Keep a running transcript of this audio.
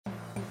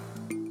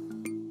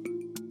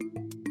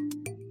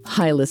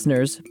Hi,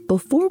 listeners.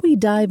 Before we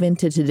dive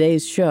into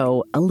today's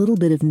show, a little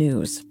bit of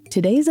news.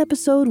 Today's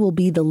episode will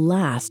be the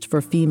last for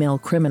female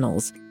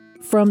criminals.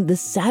 From the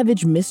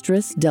savage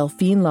mistress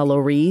Delphine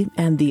Lalaurie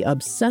and the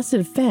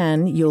obsessive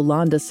fan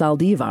Yolanda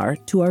Saldivar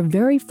to our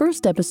very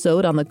first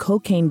episode on the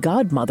cocaine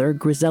godmother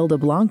Griselda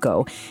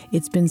Blanco,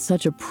 it's been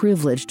such a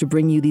privilege to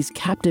bring you these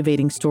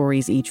captivating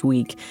stories each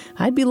week.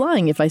 I'd be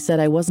lying if I said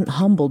I wasn't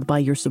humbled by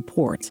your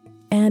support.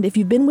 And if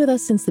you've been with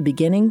us since the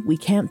beginning, we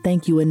can't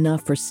thank you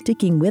enough for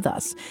sticking with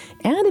us.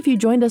 And if you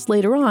joined us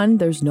later on,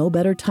 there's no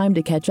better time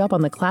to catch up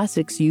on the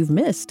classics you've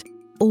missed.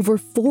 Over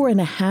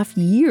 4.5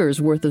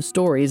 years worth of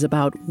stories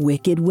about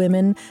wicked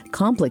women,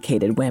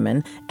 complicated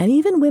women, and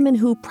even women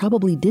who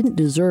probably didn't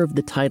deserve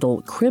the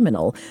title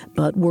criminal,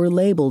 but were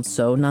labeled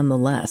so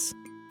nonetheless.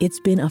 It's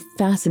been a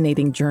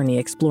fascinating journey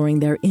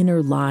exploring their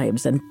inner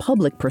lives and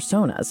public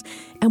personas,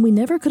 and we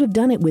never could have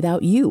done it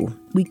without you.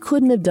 We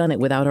couldn't have done it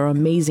without our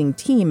amazing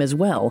team as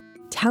well.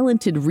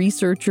 Talented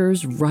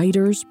researchers,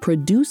 writers,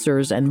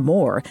 producers, and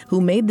more who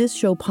made this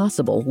show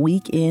possible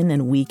week in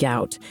and week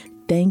out.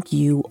 Thank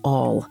you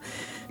all.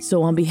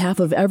 So on behalf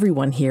of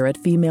everyone here at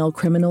Female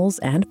Criminals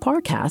and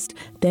Parcast,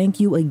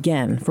 thank you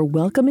again for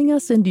welcoming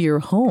us into your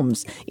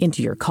homes,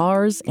 into your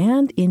cars,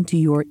 and into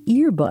your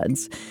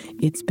earbuds.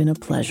 It's been a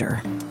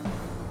pleasure.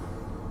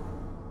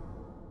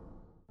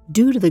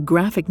 Due to the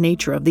graphic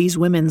nature of these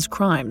women's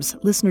crimes,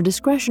 listener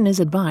discretion is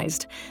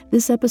advised.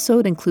 This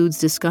episode includes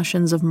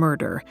discussions of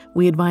murder.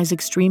 We advise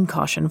extreme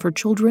caution for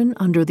children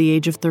under the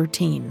age of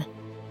 13.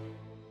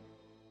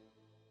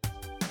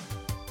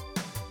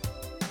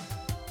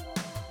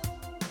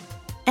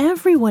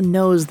 Everyone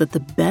knows that the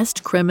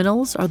best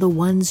criminals are the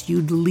ones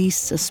you'd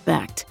least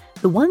suspect,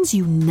 the ones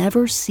you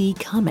never see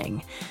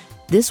coming.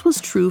 This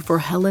was true for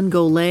Helen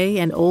Golay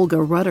and Olga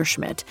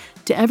Rutterschmidt.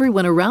 To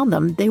everyone around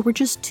them, they were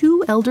just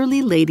two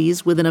elderly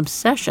ladies with an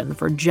obsession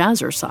for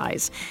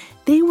jazzercise.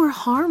 They were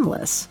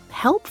harmless,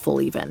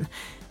 helpful even.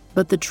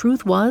 But the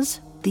truth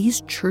was, these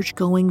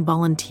church-going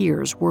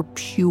volunteers were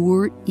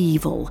pure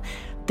evil.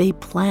 They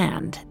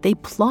planned, they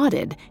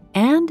plotted,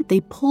 and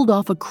they pulled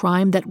off a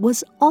crime that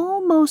was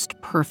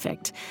almost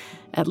perfect.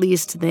 At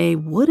least they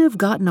would have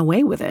gotten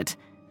away with it.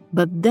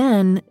 But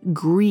then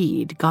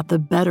greed got the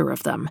better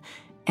of them.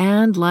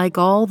 And like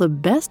all the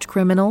best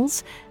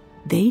criminals,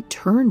 they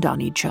turned on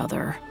each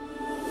other.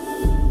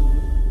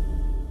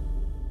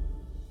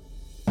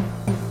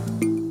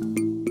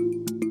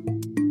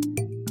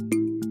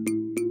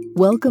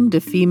 Welcome to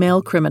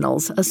Female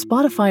Criminals, a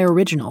Spotify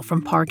original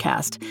from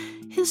Parcast.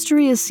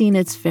 History has seen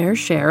its fair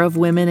share of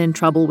women in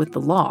trouble with the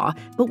law,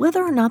 but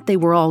whether or not they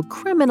were all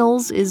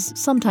criminals is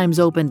sometimes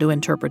open to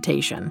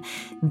interpretation.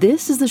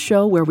 This is the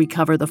show where we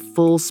cover the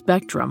full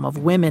spectrum of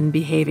women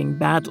behaving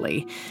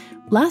badly.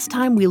 Last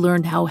time we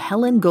learned how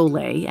Helen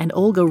Golay and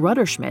Olga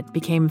Rutterschmidt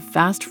became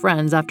fast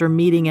friends after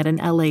meeting at an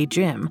LA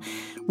gym.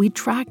 We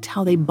tracked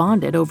how they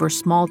bonded over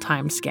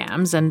small-time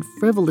scams and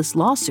frivolous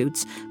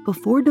lawsuits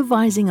before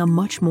devising a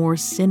much more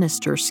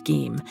sinister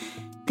scheme.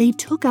 They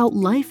took out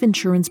life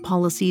insurance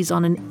policies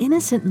on an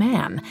innocent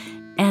man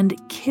and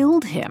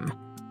killed him.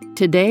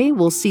 Today,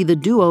 we'll see the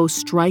duo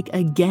strike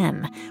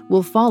again.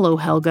 We'll follow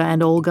Helga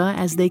and Olga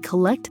as they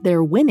collect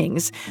their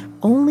winnings,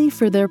 only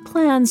for their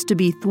plans to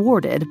be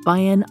thwarted by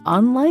an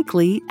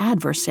unlikely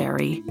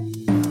adversary.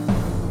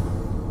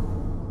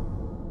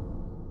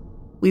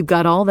 We've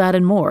got all that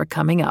and more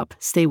coming up.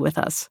 Stay with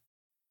us.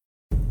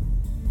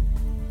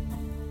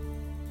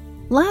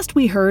 Last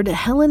we heard,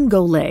 Helen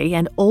Golay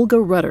and Olga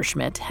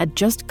Rutterschmidt had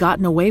just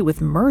gotten away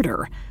with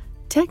murder.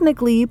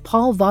 Technically,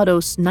 Paul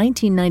Vados'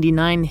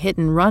 1999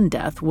 hit-and-run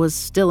death was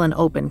still an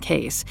open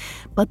case,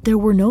 but there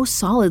were no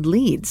solid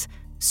leads.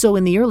 So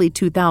in the early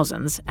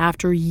 2000s,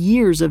 after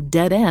years of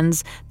dead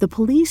ends, the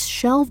police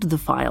shelved the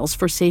files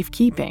for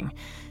safekeeping.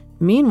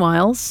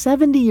 Meanwhile,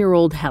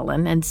 70-year-old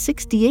Helen and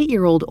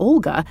 68-year-old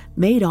Olga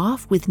made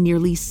off with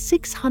nearly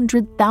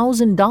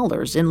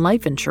 $600,000 in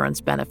life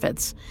insurance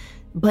benefits.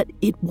 But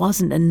it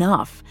wasn't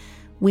enough.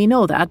 We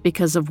know that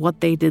because of what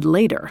they did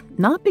later,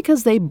 not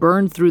because they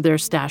burned through their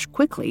stash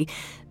quickly.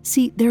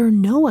 See, there are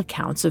no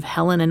accounts of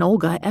Helen and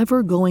Olga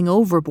ever going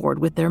overboard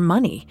with their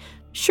money.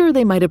 Sure,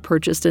 they might have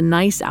purchased a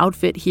nice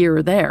outfit here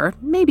or there,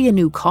 maybe a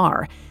new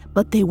car,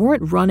 but they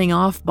weren't running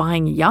off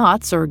buying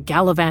yachts or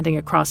gallivanting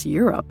across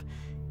Europe.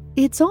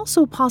 It's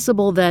also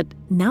possible that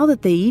now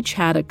that they each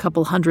had a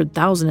couple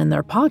 $100,000 in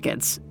their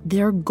pockets,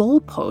 their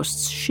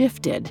goalposts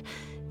shifted.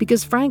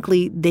 Because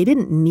frankly, they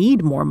didn't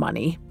need more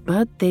money,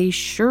 but they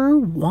sure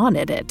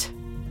wanted it.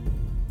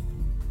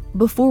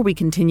 Before we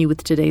continue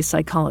with today's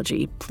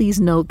psychology,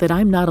 please note that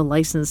I'm not a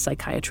licensed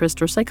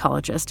psychiatrist or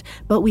psychologist,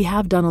 but we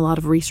have done a lot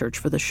of research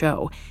for the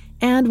show.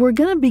 And we're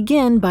going to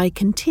begin by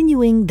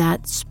continuing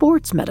that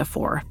sports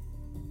metaphor.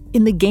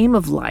 In the game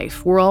of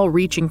life, we're all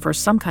reaching for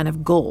some kind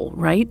of goal,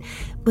 right?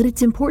 But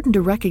it's important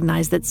to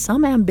recognize that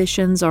some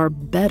ambitions are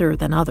better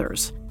than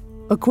others.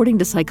 According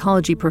to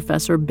psychology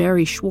professor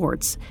Barry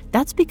Schwartz,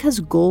 that's because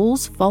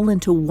goals fall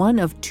into one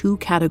of two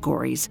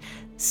categories: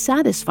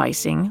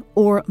 satisficing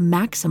or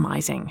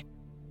maximizing.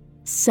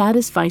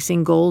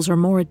 Satisficing goals are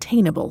more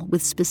attainable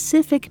with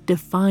specific,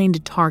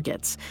 defined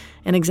targets.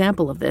 An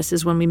example of this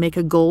is when we make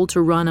a goal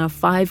to run a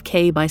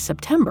 5K by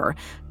September.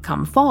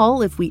 Come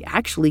fall, if we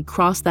actually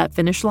cross that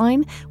finish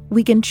line,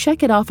 we can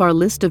check it off our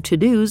list of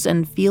to-dos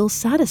and feel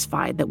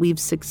satisfied that we've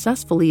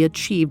successfully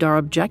achieved our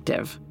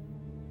objective.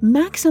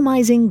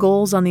 Maximizing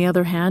goals, on the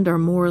other hand, are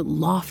more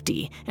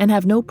lofty and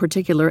have no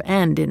particular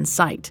end in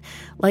sight,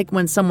 like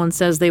when someone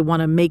says they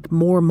want to make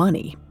more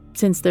money.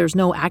 Since there's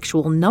no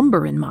actual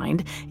number in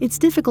mind, it's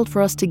difficult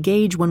for us to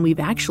gauge when we've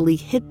actually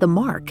hit the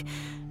mark.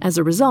 As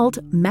a result,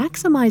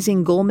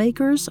 maximizing goal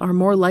makers are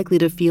more likely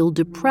to feel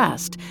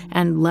depressed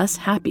and less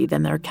happy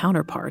than their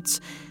counterparts.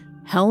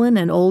 Helen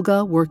and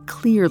Olga were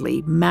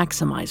clearly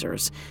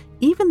maximizers.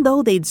 Even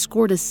though they'd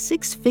scored a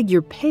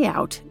 6-figure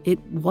payout, it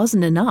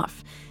wasn't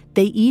enough.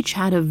 They each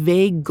had a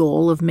vague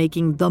goal of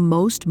making the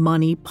most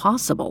money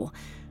possible.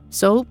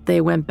 So they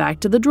went back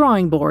to the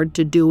drawing board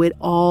to do it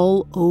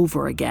all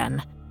over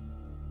again.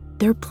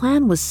 Their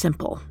plan was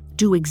simple: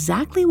 do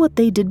exactly what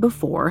they did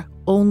before,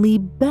 only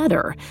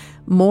better.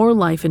 More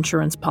life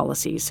insurance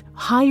policies,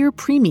 higher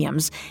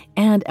premiums,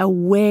 and a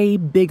way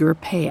bigger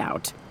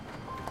payout.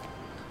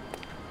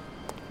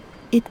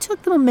 It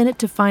took them a minute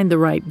to find the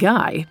right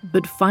guy,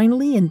 but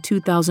finally in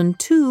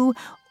 2002,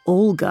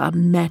 Olga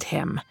met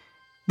him.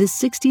 The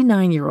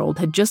 69-year-old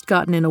had just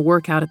gotten in a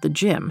workout at the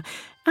gym.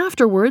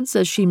 Afterwards,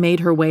 as she made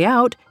her way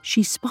out,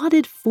 she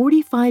spotted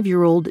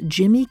 45-year-old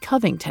Jimmy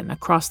Covington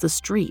across the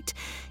street.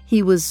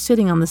 He was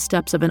sitting on the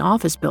steps of an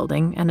office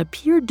building and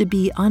appeared to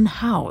be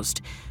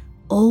unhoused.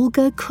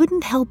 Olga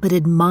couldn't help but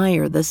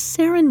admire the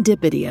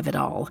serendipity of it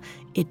all.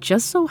 It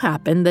just so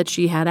happened that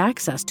she had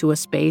access to a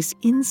space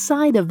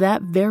inside of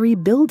that very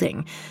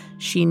building.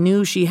 She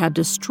knew she had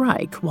to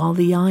strike while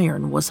the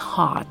iron was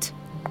hot.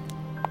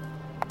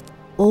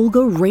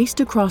 Olga raced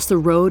across the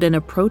road and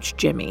approached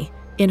Jimmy.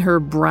 In her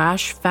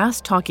brash,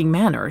 fast-talking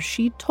manner,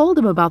 she told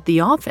him about the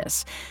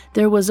office.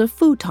 There was a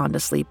futon to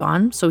sleep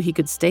on, so he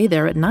could stay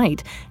there at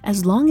night,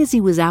 as long as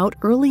he was out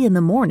early in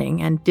the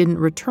morning and didn't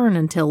return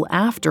until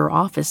after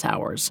office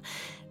hours.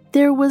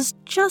 There was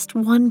just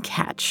one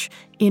catch.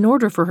 In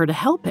order for her to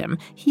help him,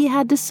 he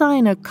had to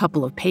sign a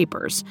couple of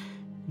papers.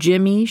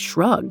 Jimmy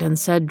shrugged and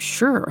said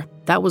sure,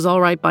 that was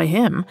all right by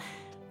him.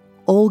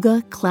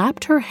 Olga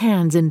clapped her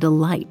hands in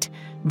delight.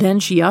 Then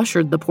she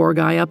ushered the poor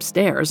guy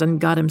upstairs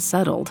and got him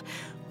settled.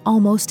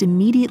 Almost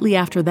immediately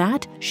after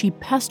that, she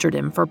pestered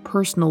him for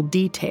personal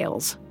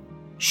details.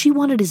 She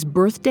wanted his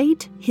birth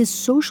date, his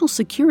social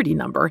security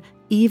number,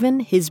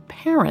 even his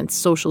parents'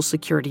 social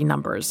security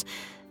numbers.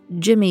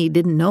 Jimmy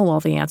didn't know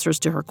all the answers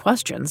to her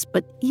questions,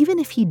 but even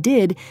if he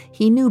did,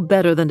 he knew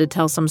better than to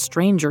tell some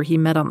stranger he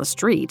met on the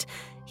street.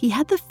 He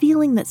had the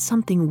feeling that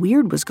something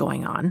weird was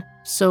going on,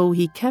 so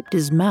he kept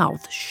his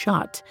mouth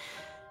shut.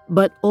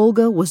 But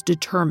Olga was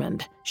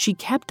determined. She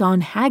kept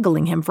on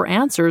haggling him for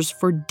answers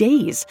for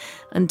days,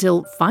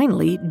 until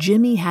finally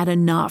Jimmy had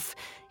enough.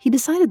 He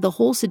decided the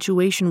whole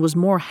situation was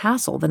more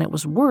hassle than it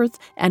was worth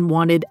and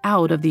wanted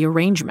out of the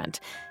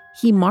arrangement.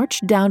 He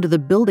marched down to the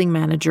building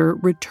manager,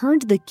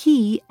 returned the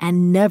key,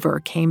 and never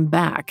came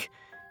back.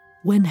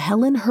 When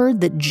Helen heard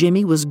that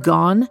Jimmy was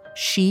gone,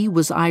 she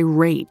was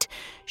irate.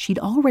 She'd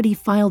already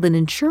filed an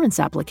insurance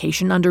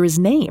application under his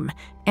name,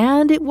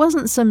 and it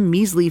wasn't some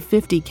measly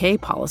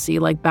 $50K policy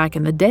like back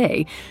in the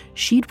day.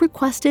 She'd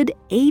requested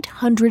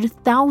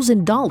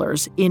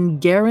 $800,000 in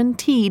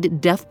guaranteed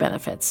death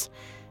benefits.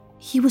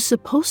 He was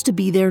supposed to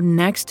be their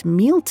next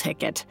meal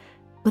ticket,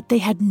 but they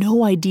had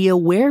no idea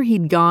where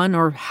he'd gone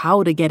or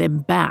how to get him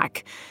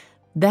back.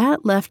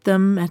 That left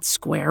them at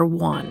square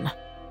one.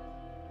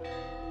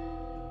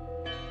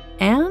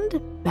 And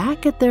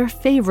back at their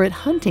favorite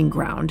hunting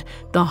ground,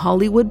 the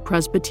Hollywood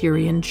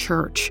Presbyterian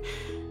Church.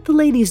 The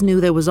ladies knew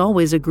there was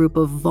always a group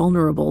of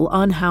vulnerable,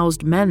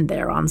 unhoused men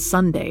there on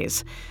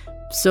Sundays.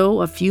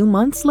 So a few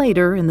months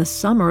later, in the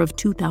summer of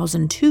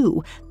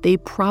 2002, they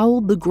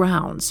prowled the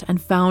grounds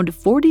and found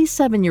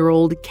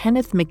 47-year-old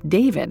Kenneth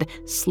McDavid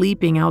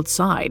sleeping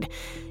outside.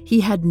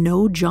 He had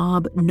no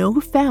job, no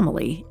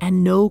family,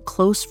 and no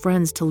close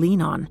friends to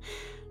lean on.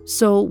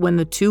 So when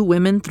the two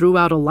women threw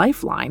out a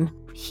lifeline,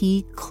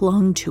 he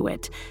clung to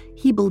it.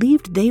 He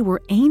believed they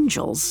were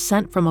angels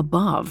sent from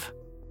above.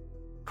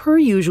 Per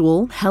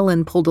usual,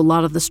 Helen pulled a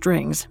lot of the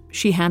strings.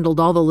 She handled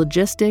all the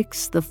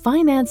logistics, the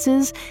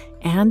finances,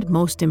 and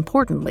most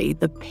importantly,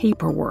 the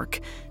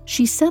paperwork.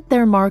 She set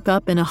their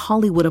markup in a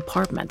Hollywood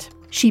apartment.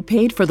 She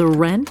paid for the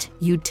rent,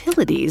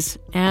 utilities,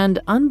 and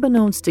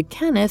unbeknownst to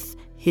Kenneth,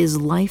 his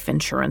life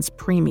insurance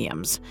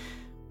premiums.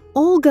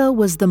 Olga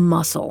was the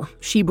muscle.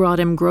 She brought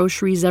him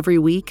groceries every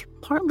week,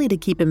 partly to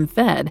keep him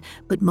fed,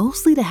 but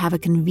mostly to have a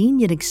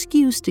convenient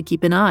excuse to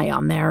keep an eye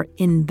on their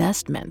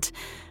investment.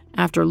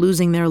 After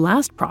losing their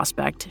last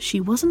prospect, she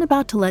wasn't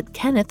about to let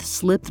Kenneth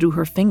slip through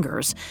her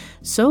fingers,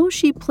 so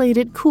she played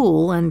it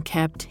cool and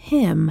kept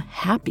him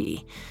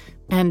happy.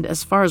 And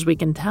as far as we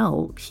can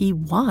tell, he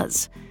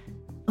was.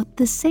 But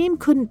the same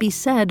couldn't be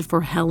said for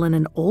Helen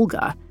and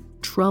Olga.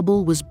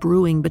 Trouble was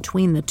brewing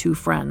between the two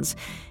friends.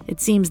 It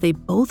seems they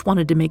both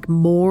wanted to make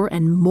more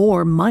and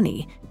more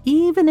money,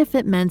 even if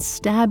it meant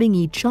stabbing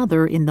each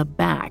other in the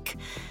back.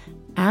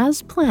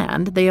 As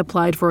planned, they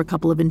applied for a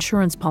couple of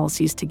insurance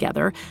policies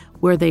together,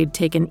 where they'd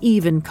take an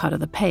even cut of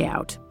the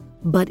payout.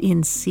 But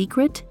in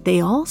secret,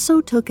 they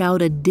also took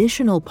out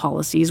additional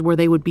policies where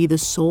they would be the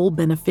sole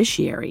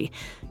beneficiary.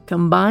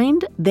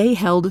 Combined, they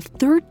held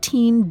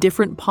 13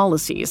 different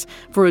policies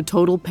for a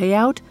total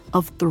payout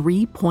of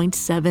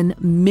 $3.7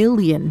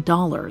 million.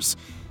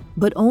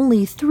 But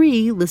only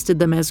 3 listed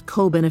them as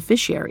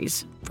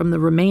co-beneficiaries. From the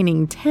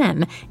remaining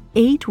 10,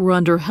 8 were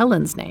under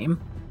Helen's name.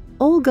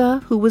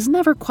 Olga, who was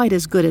never quite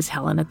as good as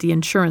Helen at the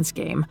insurance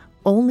game,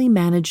 only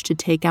managed to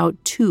take out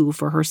 2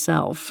 for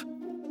herself.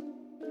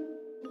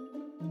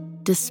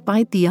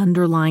 Despite the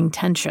underlying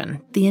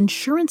tension, the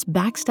insurance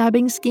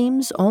backstabbing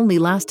schemes only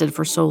lasted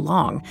for so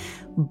long.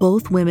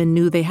 Both women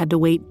knew they had to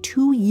wait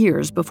 2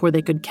 years before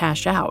they could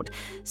cash out,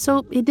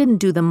 so it didn't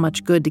do them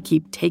much good to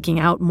keep taking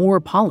out more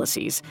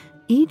policies.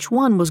 Each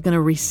one was going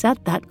to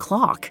reset that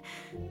clock.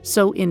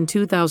 So in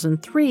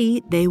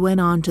 2003, they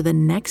went on to the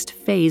next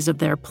phase of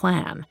their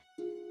plan.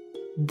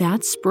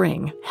 That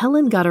spring,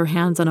 Helen got her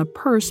hands on a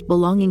purse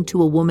belonging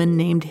to a woman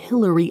named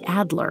Hillary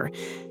Adler.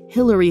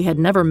 Hillary had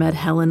never met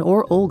Helen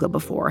or Olga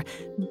before,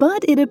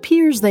 but it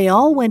appears they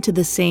all went to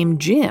the same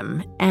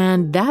gym,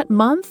 and that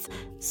month,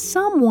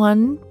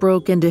 someone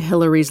broke into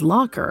Hillary's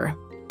locker.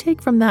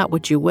 Take from that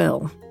what you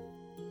will.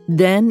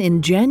 Then,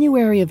 in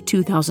January of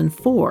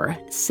 2004,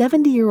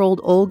 70-year-old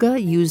Olga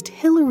used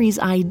Hillary's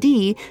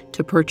ID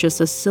to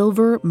purchase a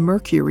silver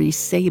Mercury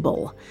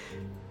Sable.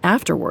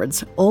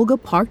 Afterwards, Olga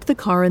parked the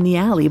car in the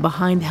alley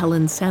behind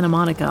Helen's Santa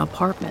Monica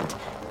apartment.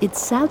 It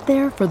sat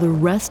there for the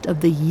rest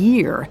of the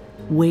year,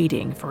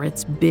 waiting for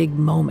its big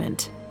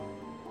moment.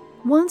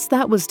 Once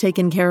that was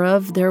taken care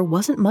of, there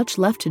wasn't much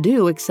left to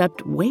do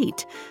except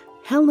wait.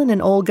 Helen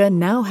and Olga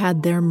now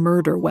had their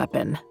murder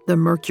weapon, the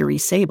Mercury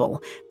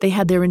Sable. They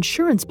had their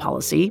insurance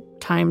policy,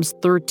 times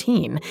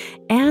 13,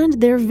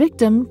 and their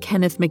victim,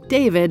 Kenneth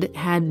McDavid,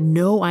 had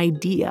no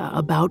idea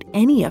about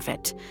any of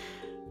it.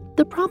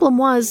 The problem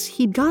was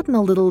he'd gotten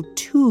a little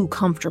too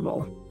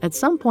comfortable. At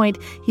some point,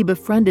 he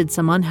befriended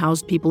some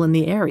unhoused people in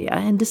the area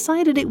and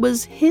decided it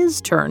was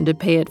his turn to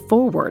pay it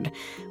forward.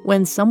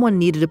 When someone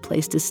needed a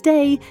place to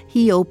stay,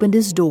 he opened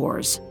his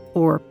doors.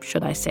 Or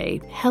should I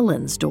say,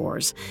 Helen's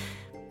doors.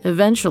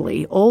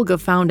 Eventually, Olga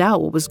found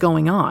out what was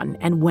going on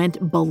and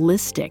went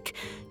ballistic.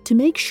 To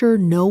make sure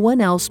no one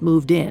else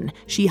moved in,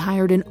 she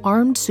hired an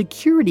armed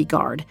security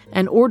guard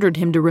and ordered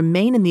him to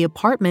remain in the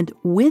apartment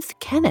with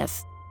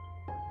Kenneth.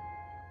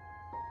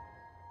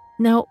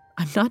 Now,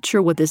 I'm not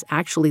sure what this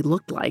actually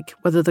looked like,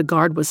 whether the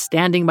guard was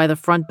standing by the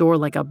front door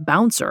like a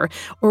bouncer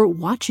or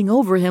watching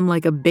over him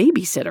like a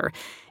babysitter.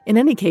 In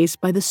any case,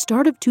 by the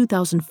start of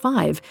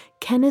 2005,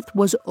 Kenneth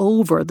was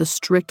over the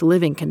strict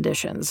living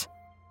conditions.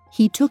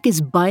 He took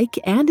his bike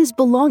and his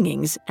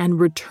belongings and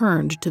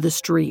returned to the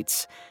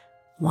streets.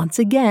 Once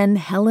again,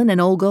 Helen and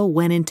Olga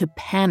went into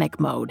panic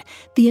mode.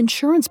 The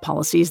insurance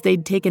policies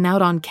they'd taken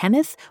out on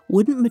Kenneth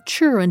wouldn't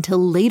mature until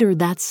later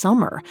that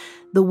summer.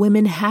 The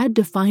women had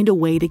to find a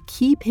way to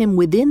keep him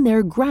within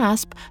their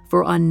grasp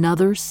for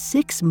another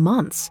 6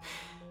 months.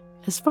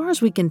 As far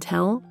as we can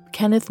tell,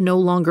 Kenneth no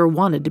longer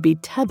wanted to be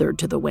tethered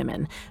to the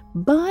women,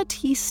 but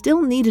he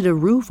still needed a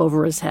roof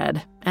over his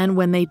head, and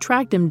when they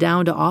tracked him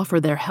down to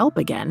offer their help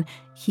again,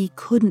 he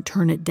couldn't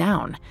turn it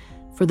down.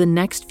 For the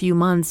next few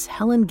months,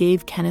 Helen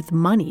gave Kenneth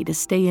money to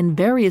stay in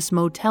various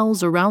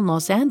motels around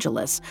Los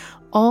Angeles,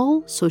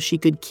 all so she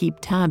could keep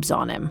tabs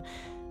on him.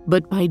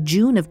 But by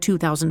June of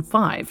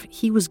 2005,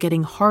 he was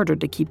getting harder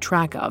to keep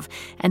track of,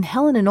 and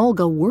Helen and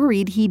Olga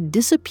worried he'd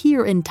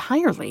disappear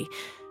entirely.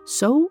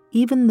 So,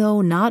 even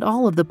though not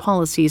all of the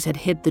policies had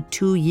hit the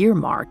 2-year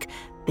mark,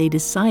 they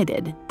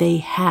decided they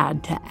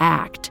had to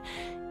act.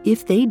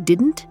 If they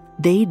didn't,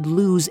 they'd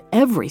lose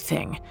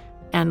everything.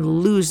 And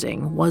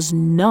losing was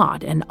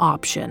not an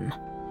option.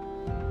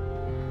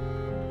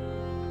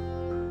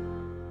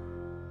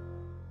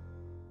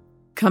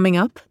 Coming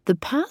up, the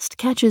past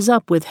catches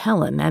up with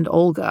Helen and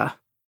Olga.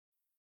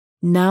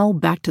 Now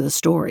back to the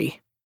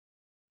story.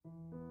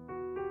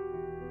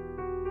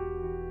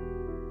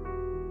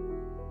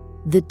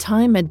 The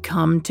time had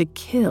come to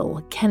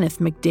kill Kenneth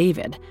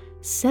McDavid.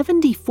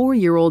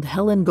 74-year-old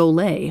Helen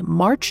Golay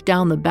marched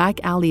down the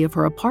back alley of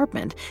her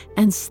apartment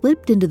and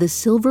slipped into the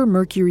silver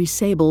Mercury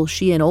Sable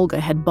she and Olga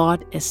had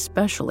bought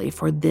especially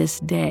for this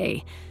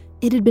day.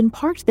 It had been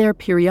parked there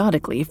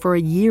periodically for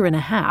 1.5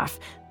 years,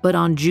 but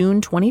on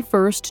June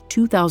 21st,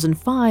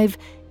 2005,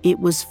 it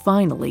was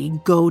finally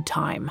go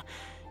time.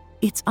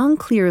 It's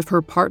unclear if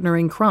her partner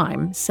in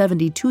crime,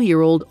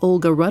 72-year-old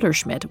Olga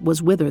Rutterschmidt,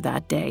 was with her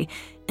that day,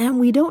 and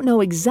we don't know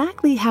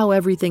exactly how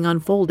everything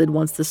unfolded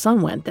once the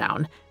sun went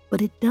down.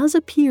 But it does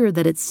appear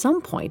that at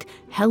some point,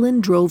 Helen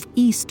drove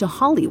east to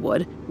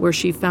Hollywood, where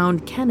she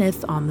found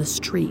Kenneth on the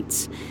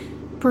streets.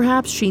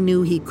 Perhaps she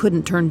knew he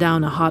couldn't turn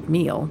down a hot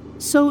meal,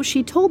 so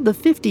she told the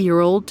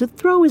 50-year-old to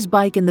throw his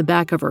bike in the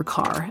back of her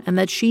car and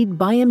that she'd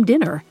buy him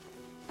dinner.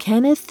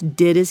 Kenneth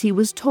did as he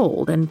was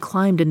told and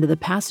climbed into the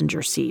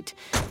passenger seat.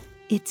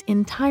 It's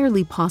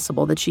entirely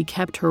possible that she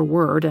kept her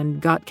word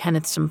and got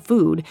Kenneth some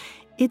food.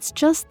 It's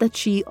just that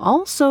she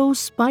also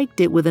spiked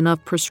it with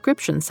enough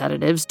prescription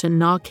sedatives to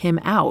knock him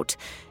out.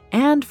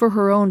 And for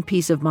her own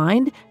peace of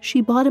mind,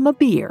 she bought him a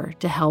beer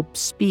to help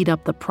speed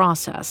up the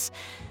process.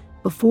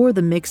 Before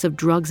the mix of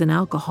drugs and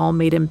alcohol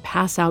made him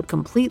pass out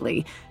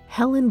completely,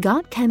 Helen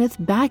got Kenneth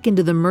back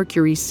into the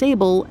Mercury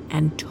Sable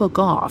and took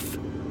off.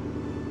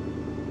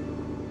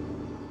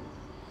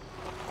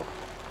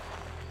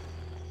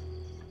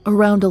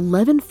 Around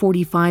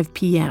 11:45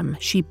 p.m.,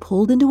 she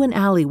pulled into an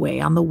alleyway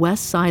on the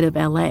west side of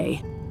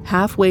L.A.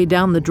 Halfway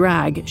down the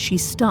drag, she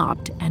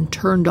stopped and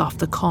turned off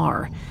the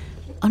car.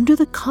 Under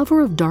the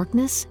cover of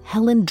darkness,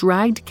 Helen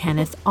dragged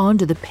Kenneth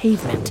onto the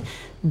pavement.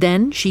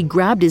 Then she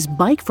grabbed his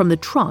bike from the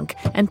trunk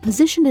and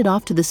positioned it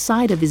off to the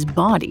side of his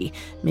body,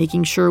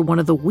 making sure one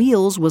of the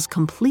wheels was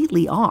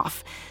completely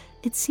off.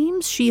 It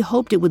seems she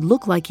hoped it would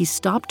look like he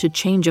stopped to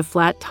change a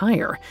flat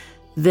tire.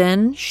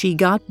 Then she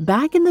got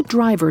back in the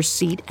driver's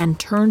seat and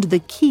turned the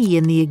key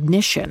in the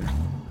ignition.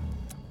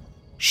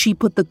 She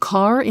put the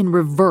car in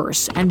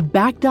reverse and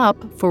backed up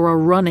for a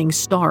running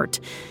start.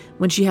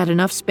 When she had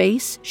enough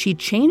space, she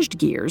changed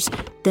gears,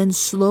 then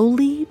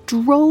slowly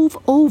drove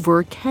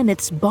over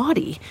Kenneth's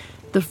body.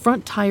 The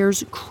front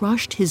tires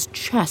crushed his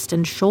chest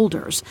and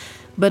shoulders.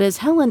 But as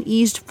Helen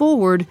eased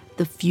forward,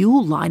 the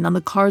fuel line on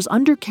the car's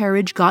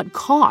undercarriage got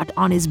caught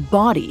on his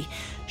body.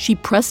 She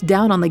pressed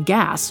down on the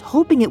gas,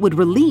 hoping it would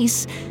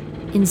release.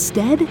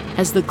 Instead,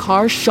 as the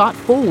car shot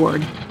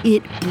forward,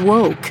 it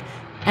broke.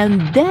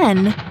 And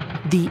then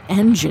the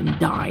engine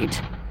died.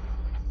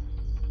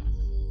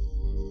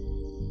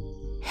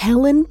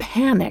 Helen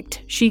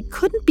panicked. She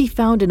couldn't be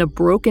found in a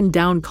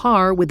broken-down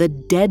car with a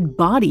dead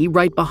body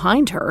right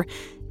behind her.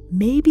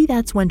 Maybe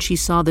that's when she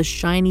saw the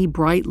shiny,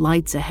 bright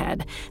lights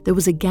ahead. There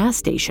was a gas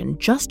station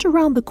just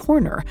around the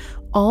corner.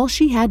 All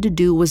she had to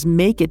do was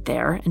make it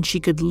there, and she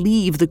could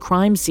leave the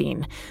crime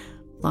scene.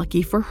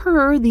 Lucky for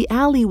her, the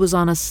alley was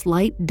on a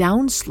slight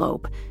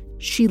downslope.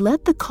 She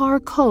let the car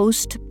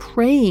coast,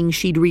 praying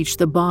she'd reach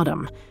the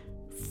bottom.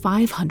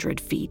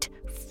 500 feet,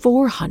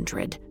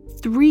 400,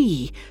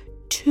 3,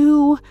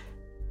 2...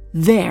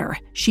 There,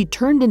 she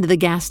turned into the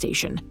gas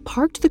station,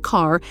 parked the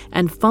car,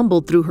 and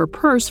fumbled through her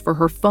purse for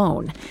her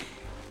phone.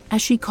 As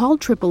she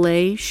called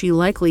AAA, she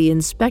likely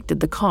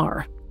inspected the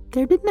car.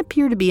 There didn't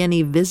appear to be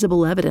any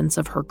visible evidence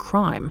of her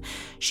crime.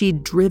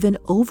 She'd driven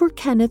over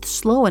Kenneth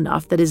slow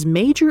enough that his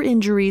major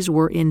injuries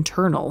were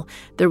internal.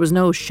 There was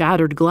no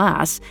shattered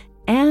glass,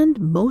 and,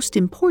 most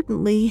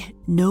importantly,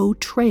 no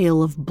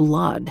trail of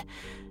blood.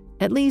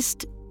 At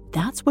least,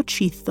 that's what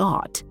she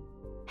thought.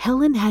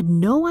 Helen had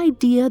no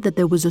idea that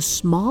there was a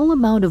small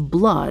amount of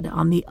blood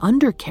on the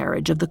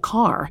undercarriage of the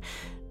car,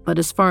 but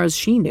as far as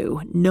she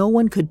knew, no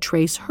one could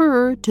trace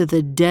her to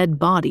the dead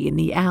body in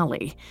the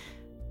alley.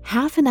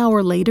 Half an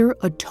hour later,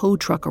 a tow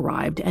truck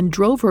arrived and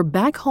drove her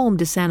back home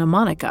to Santa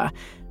Monica.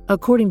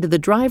 According to the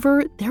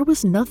driver, there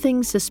was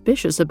nothing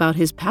suspicious about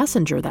his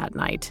passenger that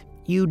night.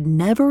 You'd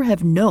never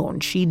have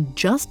known she'd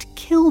just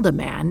killed a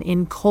man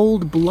in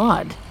cold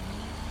blood.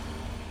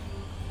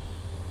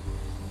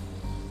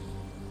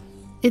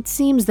 It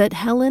seems that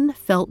Helen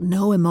felt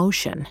no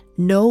emotion,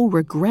 no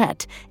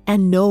regret,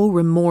 and no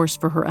remorse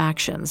for her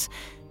actions.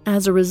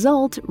 As a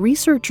result,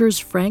 researchers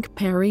Frank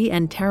Perry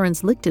and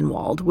Terence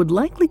Lichtenwald would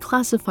likely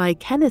classify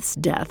Kenneth's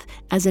death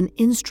as an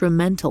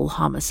instrumental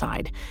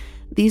homicide.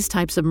 These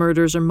types of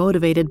murders are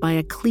motivated by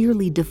a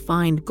clearly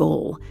defined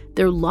goal.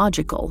 They're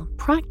logical,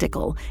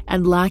 practical,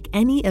 and lack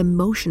any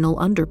emotional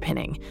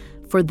underpinning.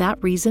 For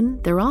that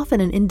reason, they're often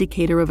an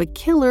indicator of a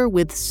killer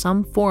with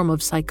some form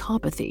of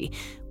psychopathy,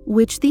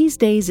 which these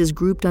days is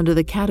grouped under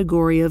the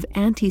category of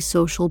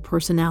antisocial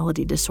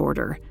personality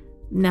disorder.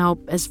 Now,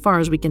 as far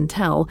as we can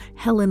tell,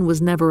 Helen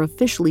was never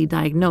officially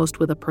diagnosed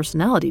with a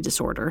personality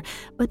disorder,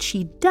 but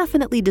she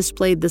definitely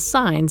displayed the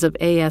signs of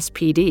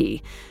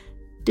ASPD.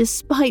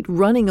 Despite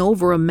running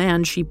over a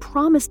man she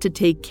promised to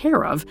take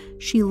care of,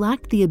 she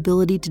lacked the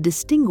ability to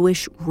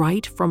distinguish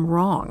right from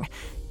wrong.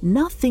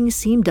 Nothing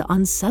seemed to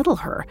unsettle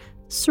her,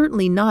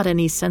 certainly not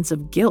any sense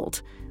of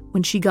guilt.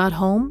 When she got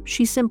home,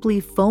 she simply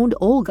phoned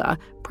Olga,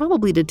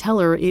 probably to tell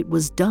her it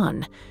was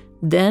done.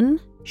 Then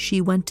she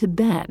went to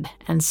bed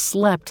and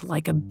slept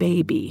like a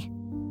baby.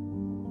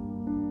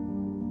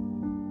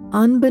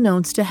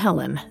 Unbeknownst to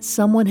Helen,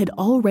 someone had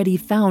already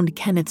found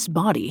Kenneth's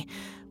body.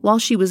 While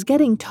she was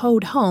getting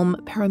towed home,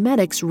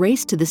 paramedics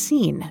raced to the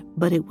scene,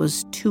 but it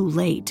was too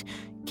late.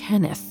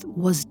 Kenneth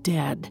was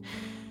dead.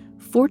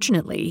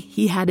 Fortunately,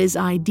 he had his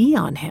ID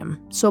on him,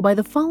 so by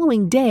the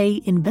following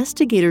day,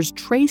 investigators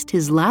traced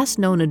his last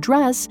known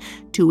address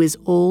to his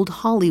old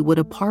Hollywood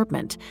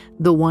apartment,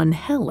 the one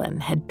Helen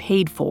had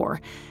paid for.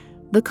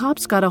 The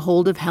cops got a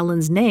hold of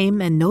Helen's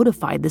name and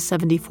notified the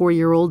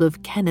 74-year-old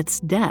of Kenneth's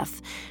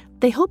death.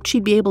 They hoped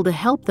she'd be able to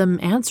help them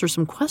answer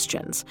some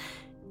questions.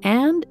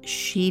 And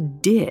she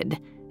did.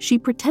 She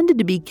pretended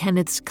to be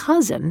Kenneth's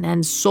cousin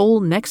and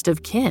sole next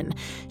of kin.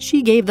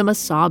 She gave them a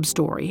sob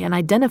story and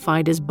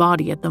identified his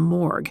body at the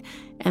morgue.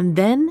 And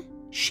then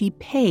she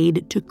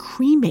paid to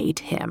cremate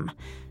him.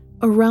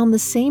 Around the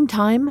same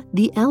time,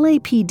 the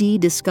LAPD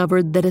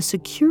discovered that a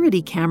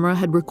security camera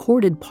had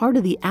recorded part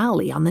of the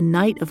alley on the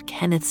night of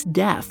Kenneth's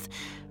death.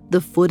 The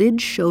footage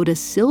showed a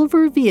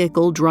silver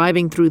vehicle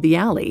driving through the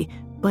alley,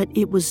 but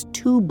it was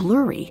too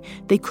blurry.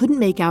 They couldn't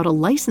make out a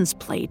license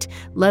plate,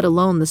 let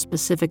alone the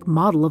specific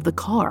model of the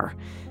car.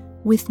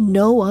 With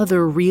no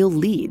other real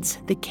leads,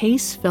 the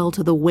case fell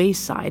to the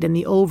wayside in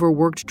the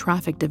overworked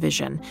traffic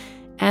division.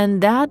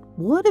 And that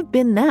would have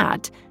been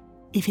that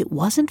if it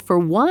wasn't for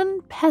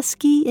one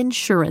pesky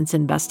insurance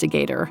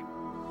investigator.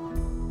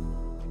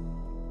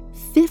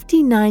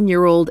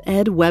 59-year-old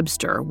Ed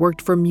Webster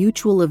worked for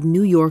Mutual of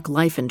New York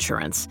Life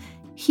Insurance.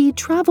 He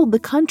traveled the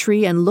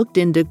country and looked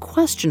into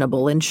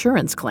questionable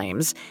insurance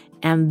claims,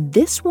 and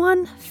this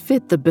one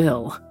fit the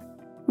bill.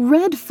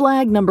 Red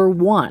flag number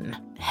 1.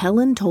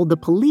 Helen told the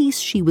police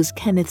she was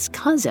Kenneth's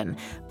cousin,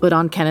 but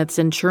on Kenneth's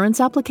insurance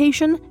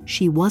application,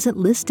 she wasn't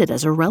listed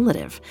as a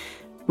relative.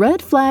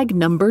 Red flag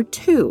number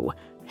 2.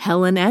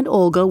 Helen and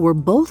Olga were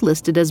both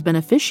listed as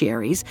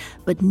beneficiaries,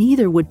 but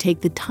neither would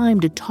take the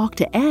time to talk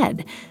to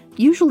Ed.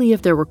 Usually,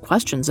 if there were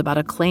questions about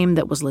a claim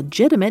that was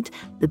legitimate,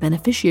 the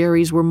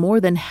beneficiaries were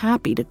more than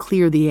happy to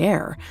clear the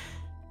air.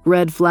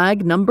 Red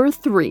flag number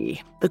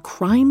 3, the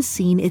crime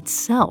scene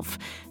itself.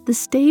 The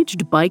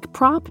staged bike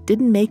prop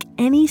didn't make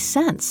any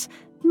sense.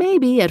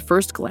 Maybe at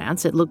first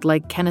glance it looked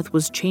like Kenneth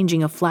was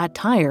changing a flat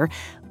tire,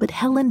 but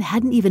Helen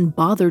hadn't even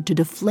bothered to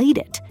deflate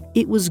it.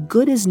 It was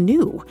good as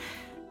new.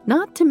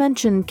 Not to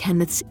mention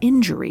Kenneth's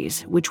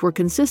injuries, which were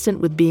consistent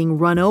with being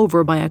run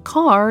over by a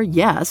car,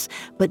 yes,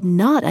 but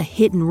not a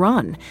hit and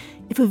run.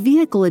 If a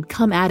vehicle had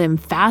come at him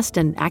fast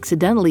and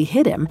accidentally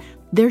hit him,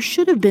 there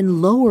should have been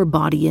lower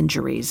body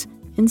injuries.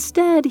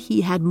 Instead,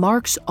 he had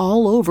marks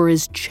all over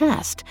his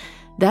chest.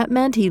 That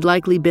meant he'd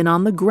likely been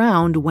on the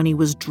ground when he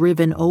was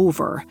driven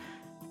over.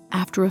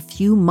 After a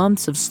few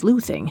months of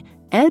sleuthing,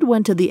 Ed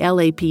went to the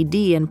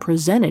LAPD and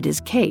presented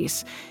his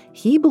case.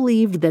 He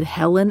believed that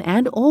Helen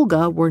and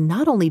Olga were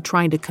not only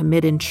trying to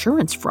commit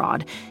insurance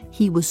fraud,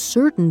 he was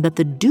certain that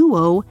the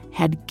duo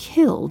had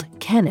killed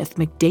Kenneth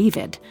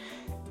McDavid.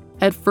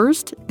 At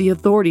first, the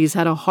authorities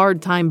had a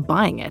hard time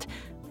buying it.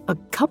 A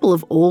couple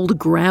of old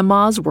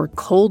grandmas were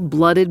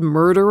cold-blooded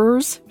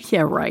murderers?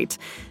 Yeah, right.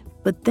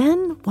 But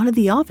then one of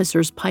the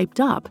officers piped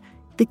up.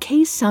 The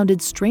case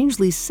sounded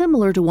strangely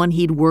similar to one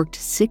he'd worked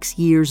 6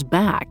 years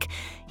back.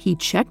 He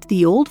checked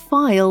the old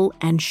file,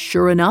 and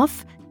sure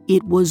enough,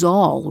 it was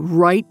all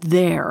right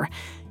there.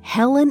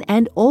 Helen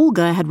and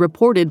Olga had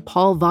reported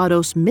Paul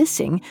Vados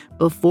missing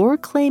before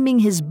claiming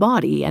his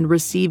body and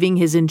receiving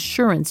his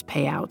insurance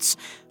payouts.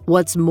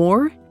 What's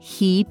more,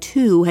 he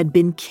too had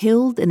been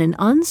killed in an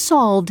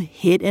unsolved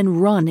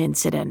hit-and-run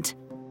incident.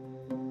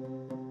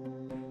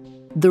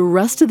 The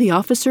rest of the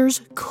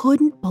officers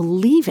couldn't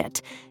believe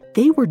it.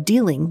 They were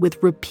dealing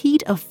with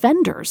repeat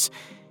offenders.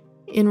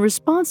 In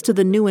response to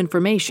the new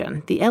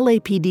information, the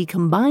LAPD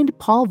combined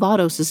Paul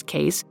Vados'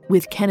 case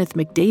with Kenneth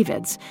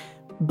McDavid's.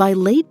 By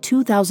late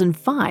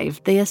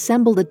 2005, they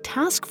assembled a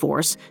task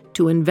force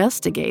to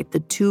investigate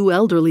the two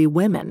elderly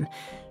women.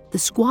 The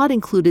squad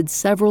included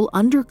several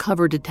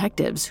undercover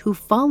detectives who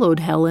followed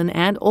Helen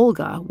and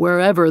Olga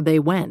wherever they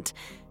went.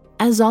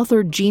 As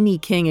author Jeannie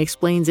King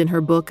explains in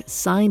her book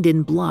Signed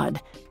in Blood,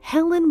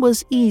 Helen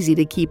was easy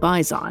to keep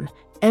eyes on.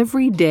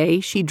 Every day,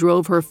 she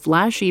drove her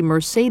flashy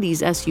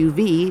Mercedes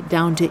SUV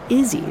down to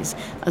Izzy's,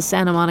 a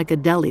Santa Monica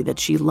deli that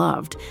she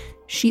loved.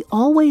 She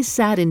always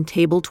sat in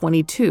table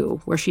 22,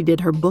 where she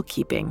did her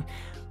bookkeeping.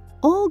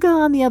 Olga,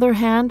 on the other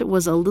hand,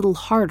 was a little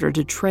harder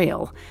to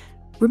trail.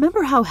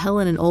 Remember how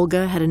Helen and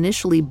Olga had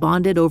initially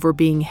bonded over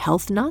being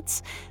health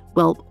nuts?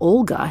 Well,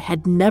 Olga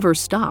had never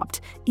stopped.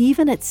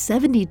 Even at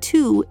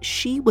 72,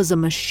 she was a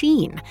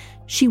machine.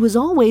 She was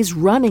always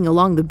running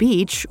along the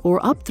beach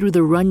or up through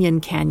the Runyon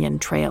Canyon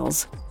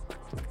trails.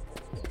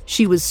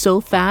 She was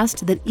so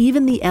fast that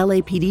even the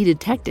LAPD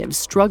detectives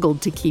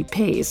struggled to keep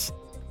pace.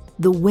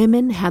 The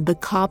women had the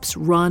cops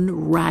run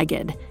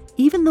ragged.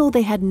 Even though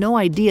they had no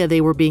idea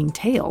they were being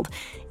tailed,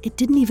 it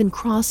didn't even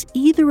cross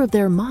either of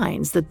their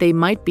minds that they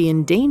might be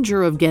in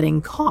danger of getting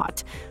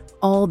caught.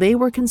 All they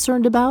were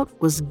concerned about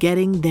was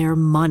getting their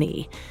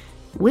money,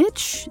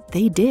 which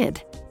they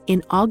did.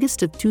 In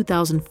August of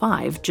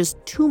 2005, just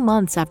 2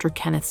 months after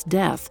Kenneth's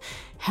death,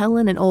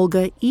 Helen and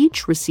Olga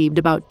each received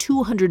about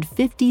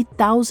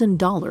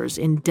 $250,000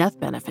 in death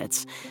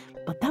benefits.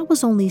 But that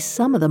was only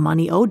some of the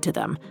money owed to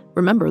them.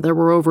 Remember, there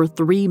were over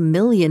 $3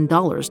 million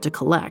to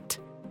collect.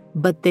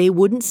 But they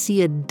wouldn't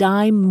see a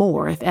dime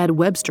more if Ed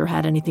Webster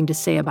had anything to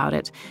say about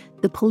it.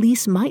 The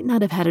police might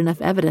not have had enough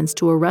evidence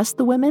to arrest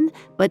the women,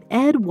 but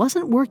Ed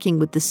wasn't working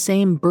with the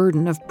same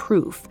burden of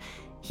proof.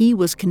 He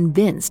was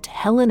convinced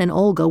Helen and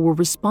Olga were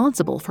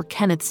responsible for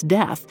Kenneth's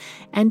death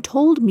and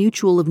told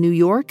Mutual of New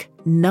York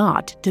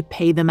not to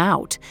pay them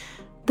out.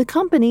 The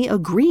company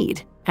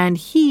agreed, and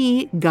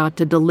he got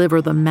to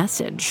deliver the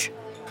message.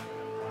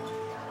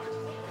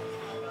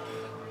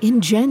 In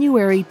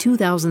January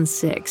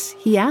 2006,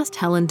 he asked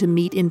Helen to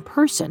meet in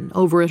person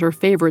over at her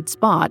favorite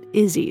spot,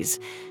 Izzy's.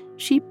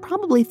 She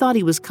probably thought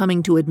he was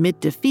coming to admit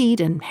defeat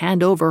and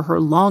hand over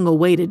her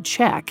long-awaited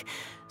check.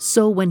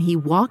 So when he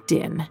walked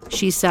in,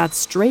 she sat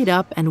straight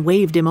up and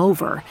waved him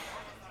over.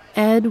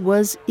 Ed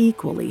was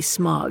equally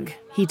smug.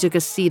 He took a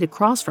seat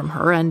across from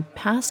her and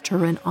passed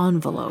her an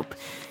envelope.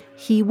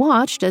 He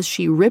watched as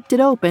she ripped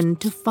it open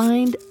to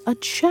find a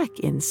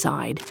check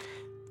inside.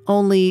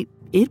 Only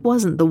it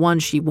wasn't the one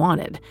she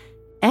wanted.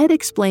 Ed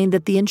explained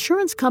that the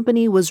insurance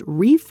company was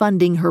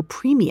refunding her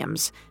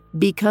premiums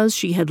because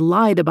she had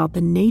lied about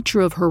the nature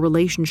of her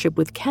relationship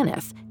with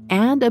Kenneth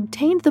and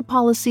obtained the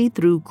policy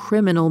through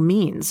criminal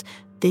means.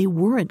 They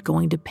weren't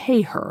going to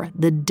pay her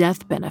the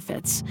death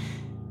benefits.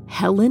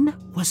 Helen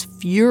was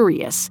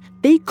furious.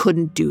 They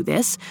couldn't do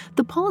this.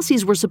 The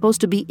policies were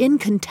supposed to be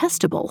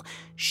incontestable.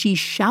 She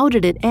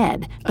shouted at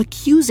Ed,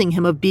 accusing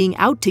him of being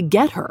out to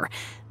get her.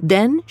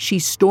 Then she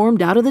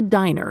stormed out of the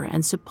diner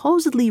and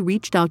supposedly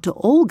reached out to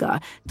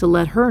Olga to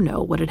let her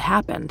know what had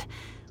happened.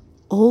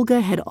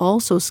 Olga had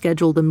also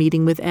scheduled a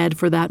meeting with Ed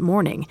for that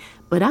morning,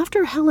 but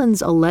after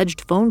Helen's alleged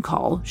phone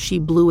call, she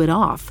blew it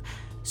off.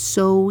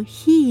 So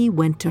he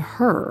went to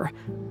her.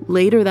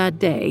 Later that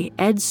day,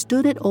 Ed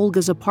stood at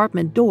Olga's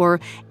apartment door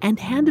and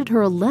handed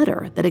her a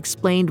letter that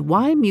explained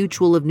why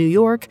Mutual of New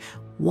York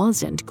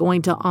wasn't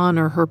going to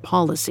honor her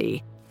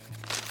policy.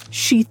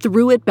 She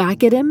threw it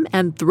back at him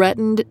and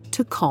threatened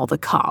to call the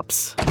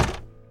cops.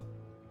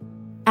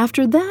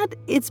 After that,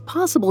 it's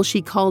possible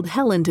she called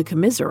Helen to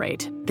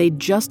commiserate. They'd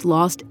just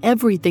lost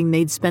everything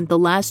they'd spent the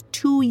last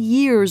 2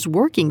 years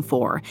working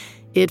for.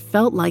 It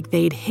felt like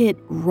they'd hit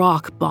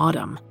rock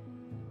bottom.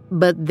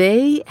 But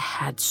they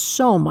had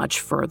so much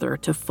further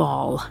to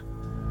fall.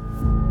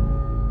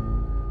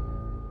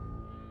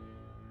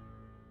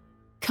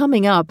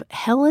 Coming up,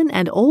 Helen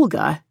and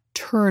Olga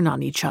turn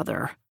on each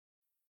other.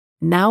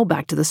 Now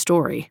back to the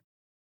story.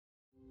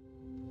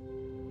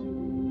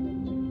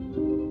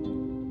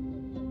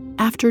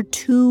 After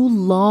 2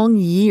 long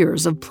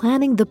years of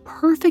planning the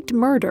perfect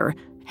murder,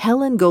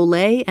 Helen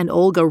Golay and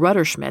Olga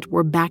Rutterschmidt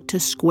were back to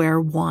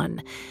square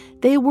one.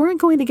 They weren't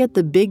going to get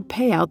the big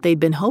payout they'd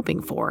been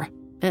hoping for.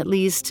 At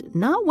least,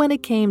 not when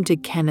it came to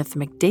Kenneth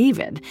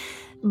McDavid.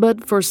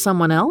 But for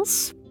someone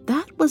else,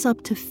 that was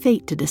up to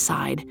fate to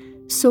decide.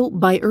 So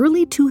by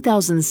early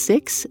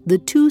 2006, the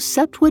two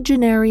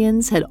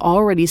septuagenarians had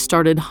already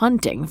started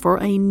hunting for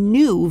a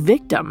new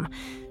victim.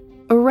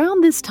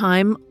 Around this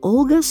time,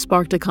 Olga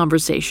sparked a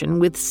conversation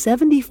with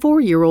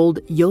 74-year-old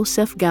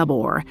Josef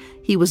Gabor.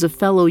 He was a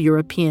fellow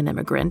European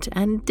immigrant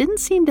and didn't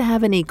seem to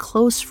have any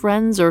close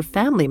friends or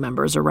family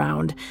members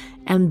around.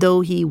 And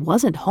though he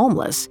wasn't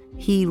homeless,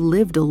 he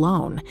lived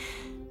alone.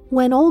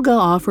 When Olga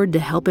offered to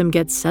help him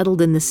get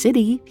settled in the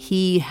city,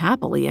 he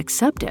happily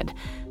accepted.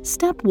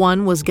 Step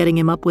 1 was getting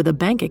him up with a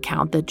bank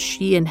account that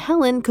she and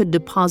Helen could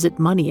deposit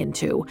money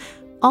into.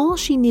 All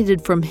she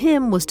needed from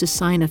him was to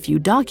sign a few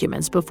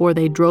documents before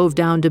they drove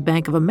down to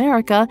Bank of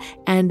America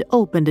and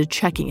opened a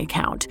checking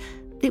account.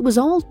 It was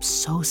all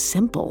so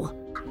simple.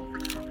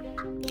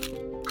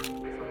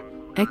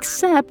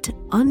 Except,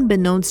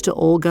 unbeknownst to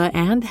Olga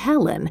and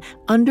Helen,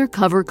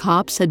 undercover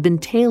cops had been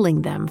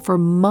tailing them for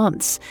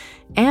months.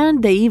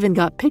 And they even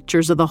got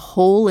pictures of the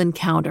whole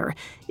encounter.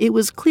 It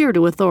was clear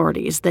to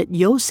authorities that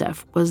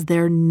Josef was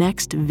their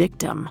next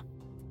victim.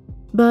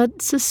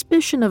 But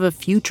suspicion of a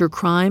future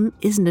crime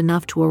isn't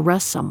enough to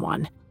arrest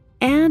someone.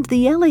 And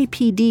the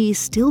LAPD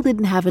still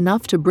didn't have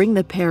enough to bring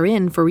the pair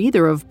in for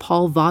either of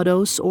Paul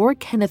Vados or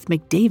Kenneth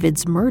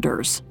McDavid's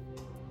murders.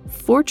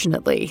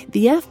 Fortunately,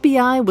 the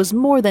FBI was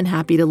more than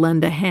happy to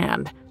lend a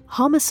hand.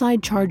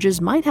 Homicide charges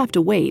might have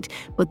to wait,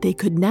 but they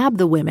could nab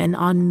the women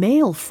on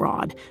mail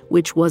fraud,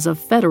 which was a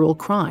federal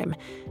crime.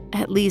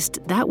 At least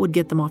that would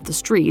get them off the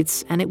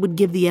streets, and it would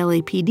give the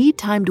LAPD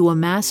time to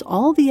amass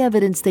all the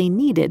evidence they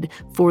needed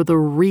for the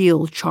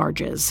real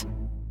charges.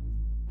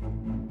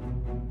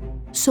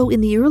 So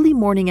in the early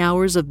morning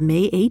hours of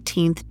May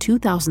 18,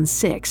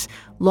 2006,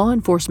 law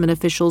enforcement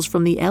officials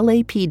from the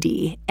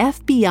LAPD,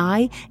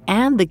 FBI,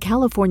 and the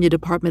California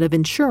Department of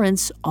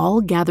Insurance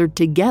all gathered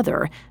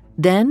together,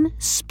 then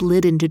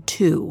split into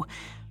 2.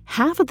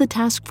 Half of the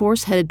task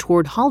force headed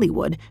toward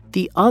Hollywood,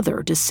 the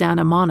other to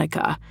Santa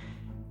Monica.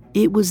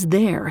 It was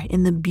there,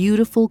 in the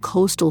beautiful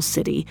coastal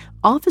city,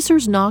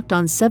 officers knocked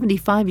on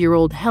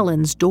 75-year-old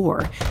Helen's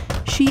door.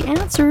 She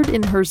answered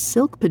in her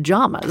silk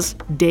pajamas,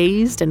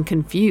 dazed and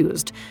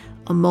confused.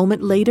 A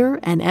moment later,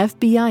 an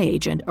FBI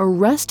agent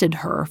arrested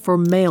her for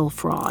mail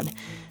fraud.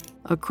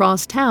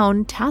 Across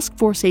town, task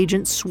force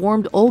agents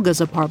swarmed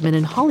Olga's apartment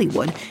in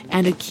Hollywood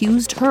and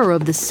accused her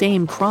of the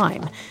same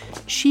crime.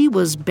 She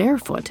was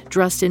barefoot,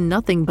 dressed in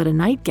nothing but a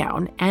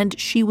nightgown, and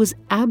she was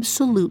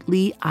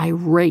absolutely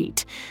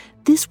irate.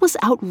 "This was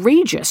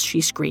outrageous,"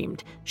 she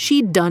screamed.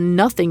 She'd done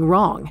nothing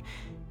wrong.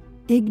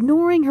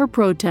 Ignoring her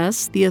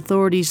protests, the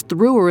authorities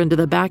threw her into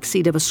the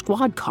backseat of a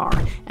squad car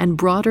and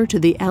brought her to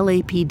the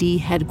LAPD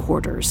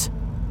headquarters.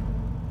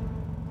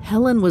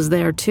 Helen was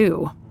there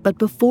too, but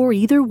before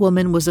either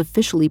woman was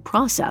officially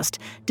processed,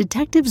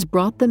 detectives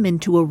brought them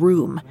into a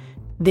room.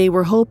 They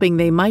were hoping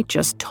they might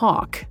just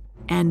talk.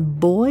 And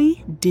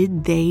boy,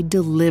 did they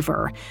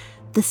deliver.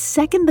 The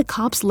second the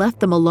cops left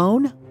them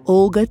alone,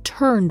 Olga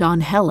turned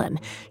on Helen.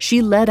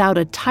 She let out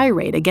a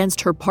tirade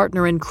against her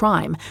partner in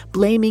crime,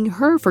 blaming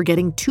her for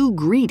getting too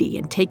greedy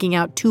and taking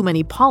out too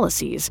many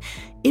policies.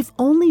 If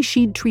only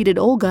she'd treated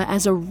Olga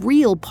as a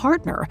real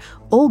partner,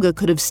 Olga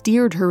could have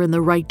steered her in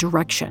the right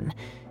direction.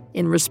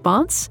 In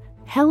response,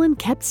 Helen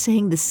kept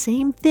saying the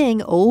same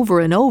thing over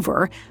and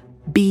over: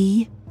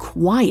 be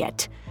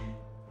quiet.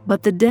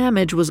 But the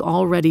damage was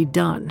already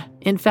done.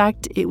 In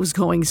fact, it was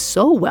going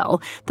so well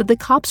that the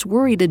cops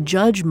worried a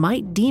judge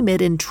might deem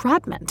it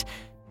entrapment.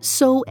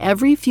 So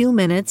every few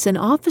minutes, an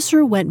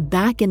officer went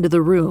back into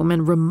the room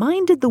and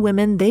reminded the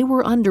women they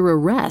were under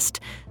arrest,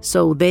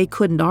 so they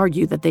couldn't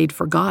argue that they'd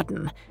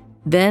forgotten.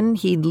 Then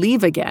he'd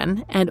leave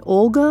again, and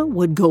Olga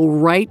would go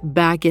right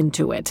back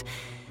into it.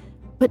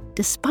 But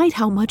despite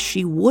how much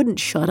she wouldn't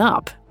shut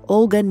up,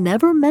 Olga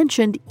never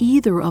mentioned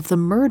either of the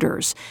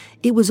murders.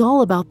 It was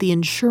all about the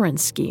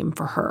insurance scheme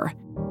for her.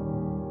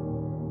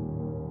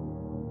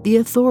 The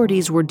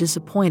authorities were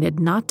disappointed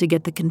not to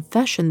get the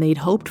confession they'd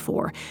hoped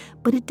for,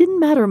 but it didn't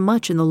matter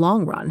much in the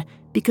long run,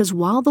 because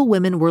while the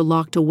women were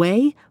locked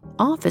away,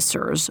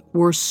 officers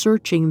were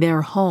searching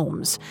their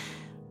homes.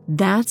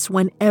 That's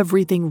when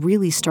everything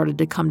really started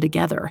to come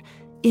together.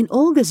 In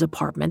Olga's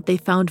apartment, they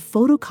found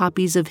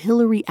photocopies of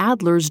Hillary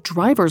Adler's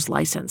driver's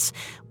license,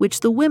 which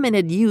the women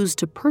had used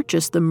to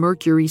purchase the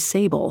Mercury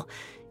Sable.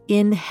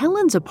 In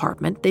Helen's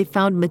apartment, they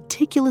found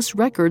meticulous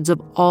records of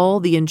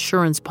all the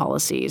insurance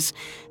policies.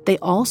 They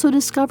also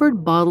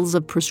discovered bottles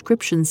of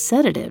prescription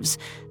sedatives,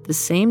 the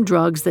same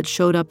drugs that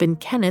showed up in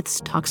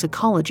Kenneth's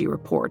toxicology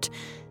report.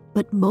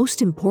 But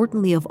most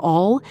importantly of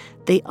all,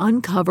 they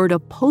uncovered a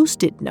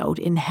Post-it note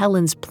in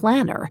Helen's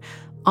planner.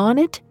 On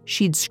it,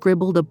 she'd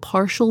scribbled a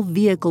partial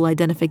vehicle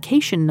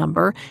identification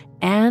number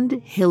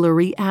and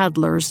Hillary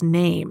Adler's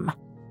name.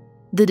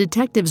 The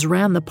detectives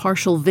ran the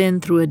partial VIN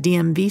through a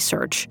DMV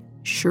search.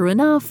 Sure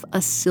enough,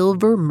 a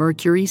silver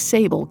Mercury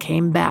Sable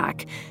came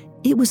back.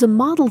 It was a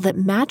model that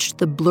matched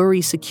the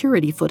blurry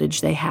security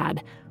footage they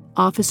had.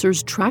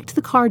 Officers tracked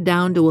the car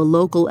down to a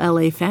local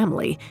LA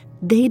family.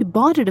 They'd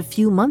bought it a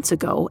few months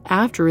ago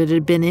after it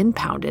had been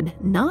impounded,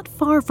 not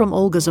far from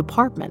Olga's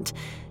apartment.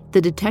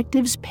 The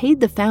detectives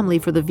paid the family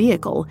for the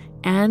vehicle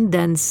and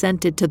then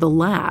sent it to the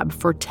lab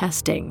for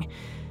testing.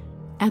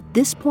 At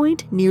this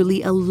point,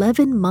 nearly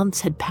 11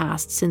 months had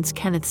passed since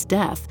Kenneth's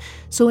death,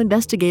 so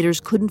investigators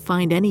couldn't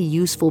find any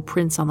useful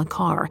prints on the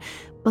car.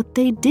 But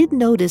they did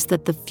notice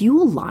that the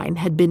fuel line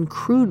had been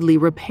crudely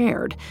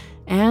repaired.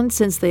 And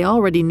since they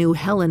already knew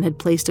Helen had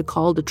placed a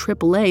call to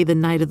AAA the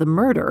night of the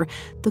murder,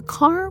 the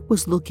car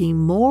was looking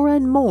more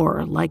and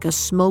more like a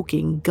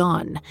smoking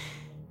gun.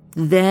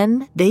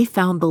 Then they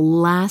found the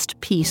last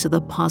piece of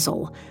the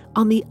puzzle.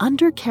 On the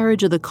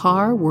undercarriage of the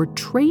car were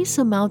trace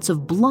amounts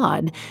of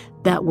blood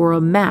that were a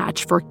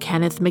match for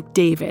Kenneth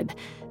McDavid.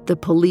 The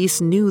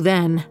police knew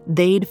then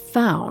they'd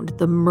found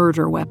the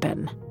murder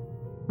weapon.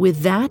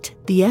 With that,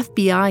 the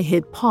FBI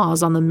hit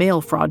pause on the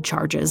mail fraud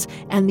charges,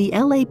 and the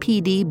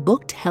LAPD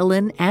booked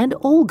Helen and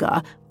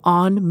Olga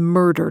on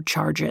murder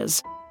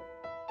charges.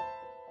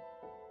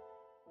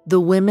 The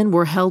women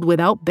were held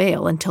without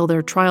bail until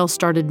their trial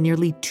started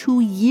nearly 2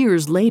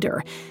 years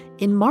later.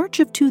 In March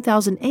of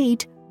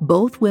 2008,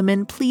 both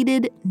women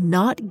pleaded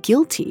not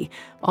guilty,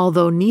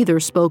 although neither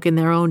spoke in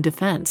their own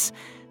defense.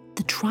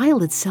 The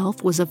trial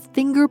itself was a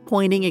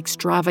finger-pointing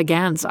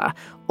extravaganza.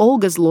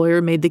 Olga's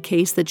lawyer made the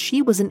case that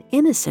she was an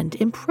innocent,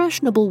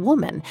 impressionable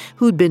woman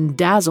who'd been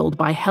dazzled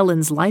by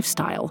Helen's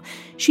lifestyle.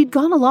 She'd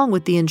gone along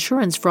with the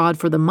insurance fraud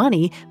for the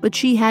money, but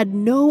she had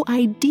no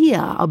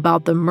idea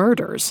about the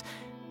murders.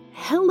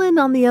 Helen,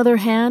 on the other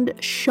hand,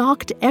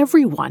 shocked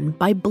everyone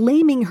by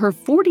blaming her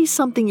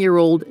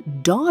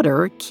 40-something-year-old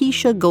daughter,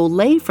 Keisha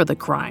Golay, for the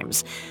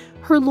crimes.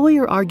 Her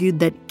lawyer argued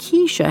that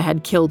Keisha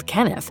had killed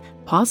Kenneth,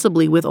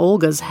 possibly with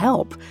Olga's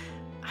help.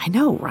 I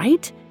know,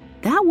 right?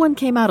 That one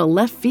came out of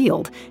left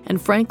field, and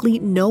frankly,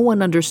 no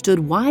one understood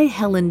why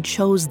Helen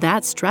chose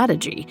that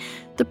strategy.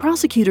 The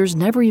prosecutors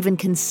never even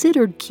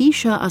considered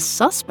Keisha a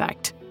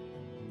suspect.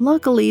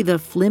 Luckily, the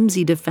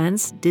flimsy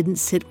defense didn't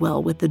sit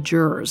well with the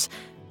jurors.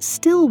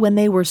 Still, when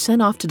they were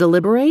sent off to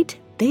deliberate,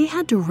 they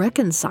had to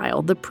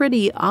reconcile the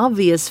pretty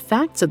obvious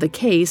facts of the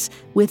case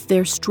with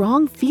their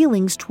strong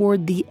feelings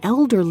toward the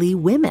elderly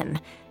women.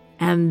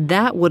 And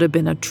that would have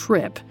been a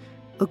trip.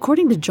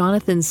 According to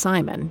Jonathan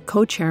Simon,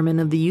 co-chairman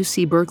of the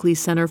UC Berkeley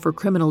Center for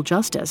Criminal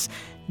Justice,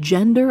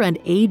 gender and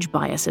age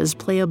biases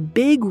play a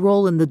big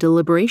role in the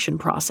deliberation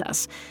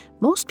process.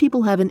 Most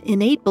people have an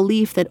innate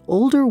belief that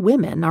older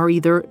women are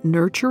either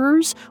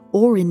nurturers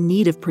or in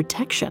need of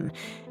protection.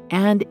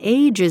 And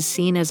age is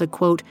seen as a,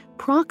 quote,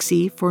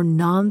 proxy for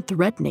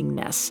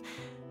non-threateningness.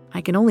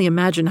 I can only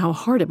imagine how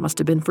hard it must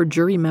have been for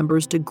jury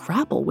members to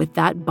grapple with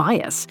that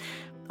bias.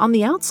 On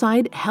the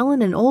outside,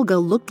 Helen and Olga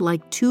looked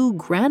like two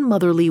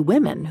grandmotherly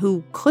women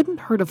who couldn't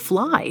hurt a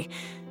fly.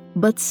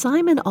 But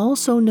Simon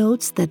also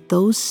notes that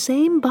those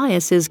same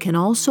biases can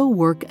also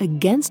work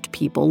against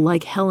people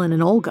like Helen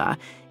and Olga.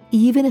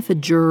 Even if a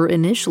juror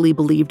initially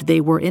believed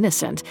they were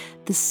innocent,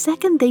 the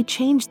second they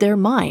changed their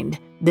mind,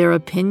 their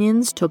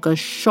opinions took a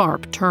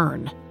sharp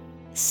turn.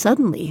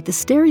 Suddenly, the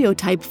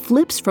stereotype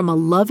flips from a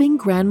loving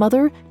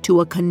grandmother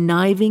to a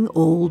conniving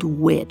old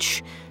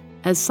witch.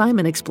 As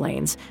Simon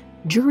explains,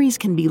 juries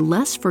can be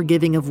less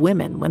forgiving of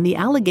women when the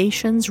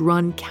allegations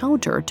run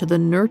counter to the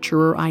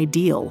nurturer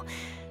ideal.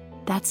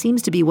 That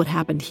seems to be what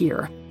happened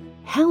here.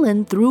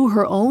 Helen threw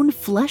her own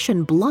flesh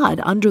and blood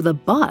under the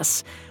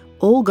bus.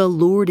 Olga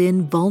lured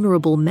in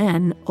vulnerable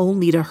men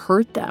only to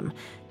hurt them.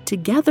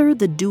 Together,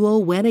 the duo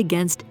went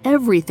against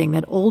everything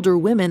that older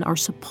women are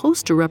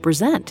supposed to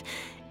represent,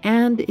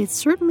 and it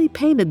certainly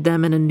painted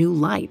them in a new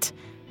light.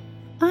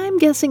 I'm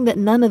guessing that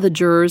none of the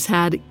jurors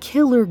had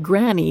killer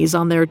grannies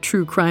on their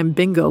true crime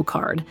bingo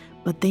card,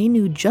 but they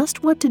knew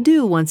just what to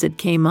do once it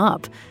came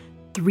up.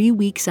 3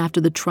 weeks after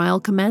the trial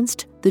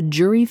commenced, the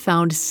jury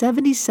found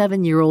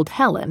 77-year-old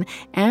Helen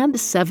and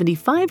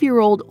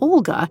 75-year-old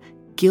Olga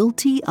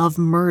guilty of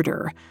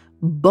murder.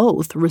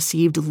 Both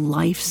received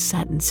life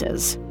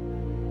sentences.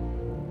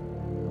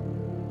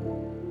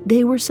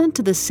 They were sent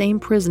to the same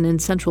prison in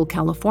Central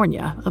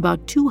California,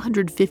 about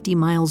 250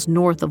 miles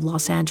north of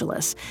Los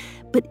Angeles.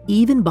 But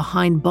even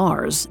behind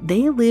bars,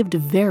 they lived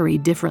very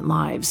different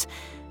lives.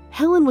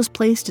 Helen was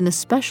placed in a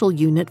special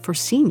unit for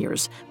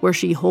seniors, where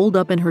she holed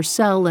up in her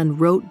cell and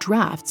wrote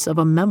drafts of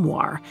a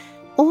memoir.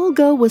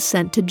 Olga was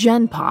sent to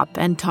Gen Pop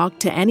and talked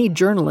to any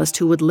journalist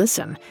who would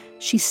listen.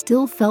 She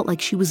still felt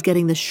like she was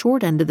getting the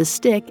short end of the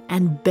stick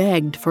and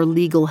begged for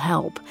legal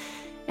help.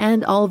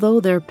 And although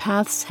their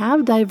paths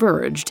have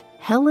diverged,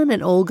 Helen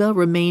and Olga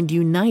remained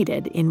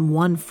united in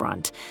one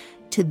front.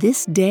 To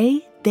this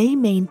day, they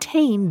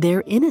maintain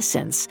their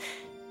innocence.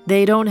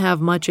 They don't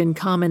have much in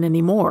common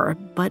anymore,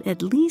 but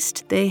at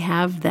least they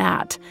have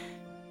that.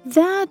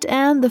 That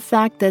and the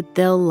fact that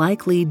they'll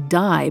likely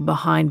die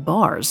behind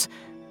bars.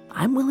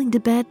 I'm willing to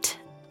bet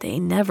they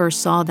never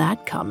saw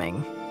that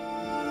coming.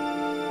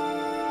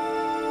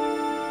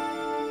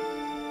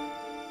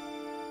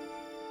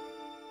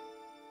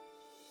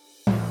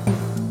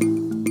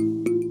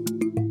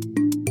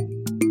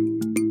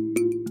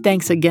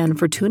 Thanks again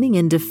for tuning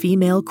in to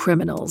Female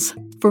Criminals.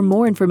 For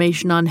more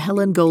information on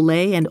Helen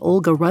Golay and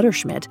Olga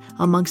Rutterschmidt,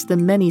 amongst the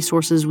many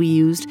sources we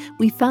used,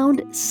 we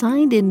found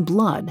Signed in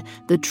Blood,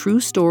 the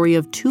true story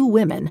of two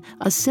women,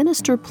 a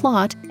sinister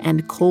plot,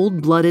 and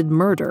cold-blooded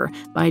murder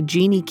by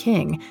Jeannie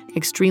King,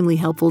 extremely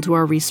helpful to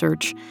our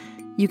research.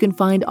 You can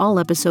find all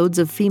episodes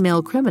of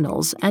Female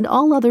Criminals and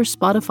all other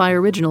Spotify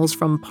originals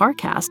from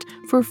Parcast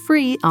for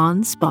free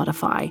on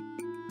Spotify.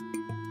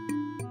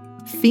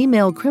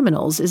 Female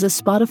Criminals is a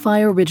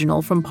Spotify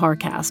original from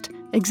Parcast,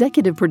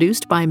 executive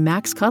produced by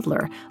Max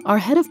Cutler. Our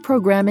head of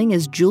programming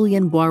is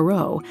Julian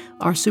Boireau.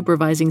 Our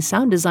supervising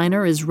sound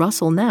designer is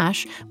Russell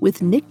Nash,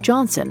 with Nick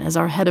Johnson as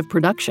our head of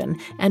production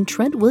and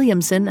Trent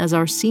Williamson as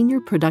our senior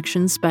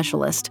production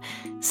specialist.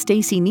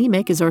 Stacy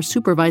Nemec is our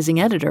supervising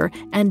editor,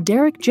 and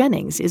Derek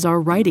Jennings is our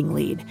writing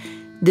lead.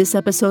 This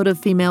episode of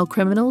Female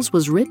Criminals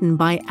was written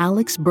by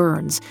Alex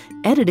Burns,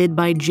 edited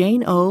by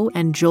Jane O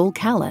and Joel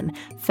Callan,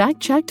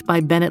 fact-checked by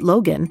Bennett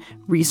Logan,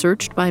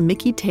 researched by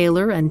Mickey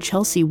Taylor and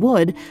Chelsea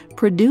Wood,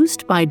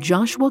 produced by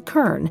Joshua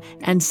Kern,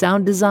 and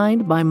sound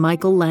designed by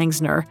Michael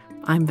Langsner.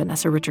 I'm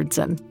Vanessa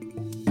Richardson.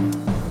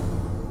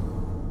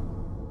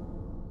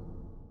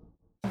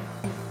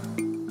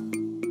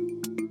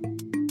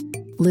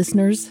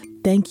 Listeners,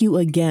 thank you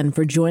again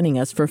for joining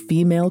us for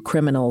Female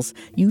Criminals.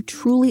 You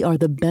truly are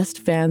the best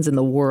fans in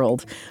the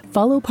world.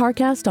 Follow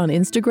Parcast on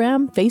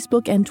Instagram,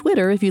 Facebook, and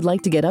Twitter if you'd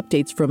like to get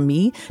updates from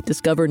me,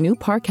 discover new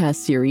Parcast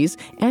series,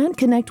 and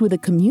connect with a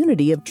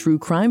community of true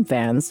crime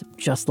fans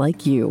just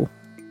like you.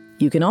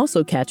 You can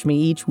also catch me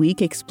each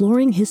week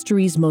exploring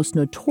history's most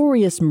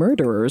notorious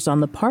murderers on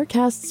the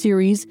Parcast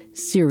series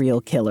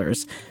Serial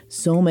Killers.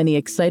 So many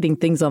exciting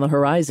things on the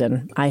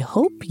horizon. I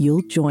hope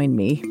you'll join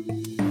me.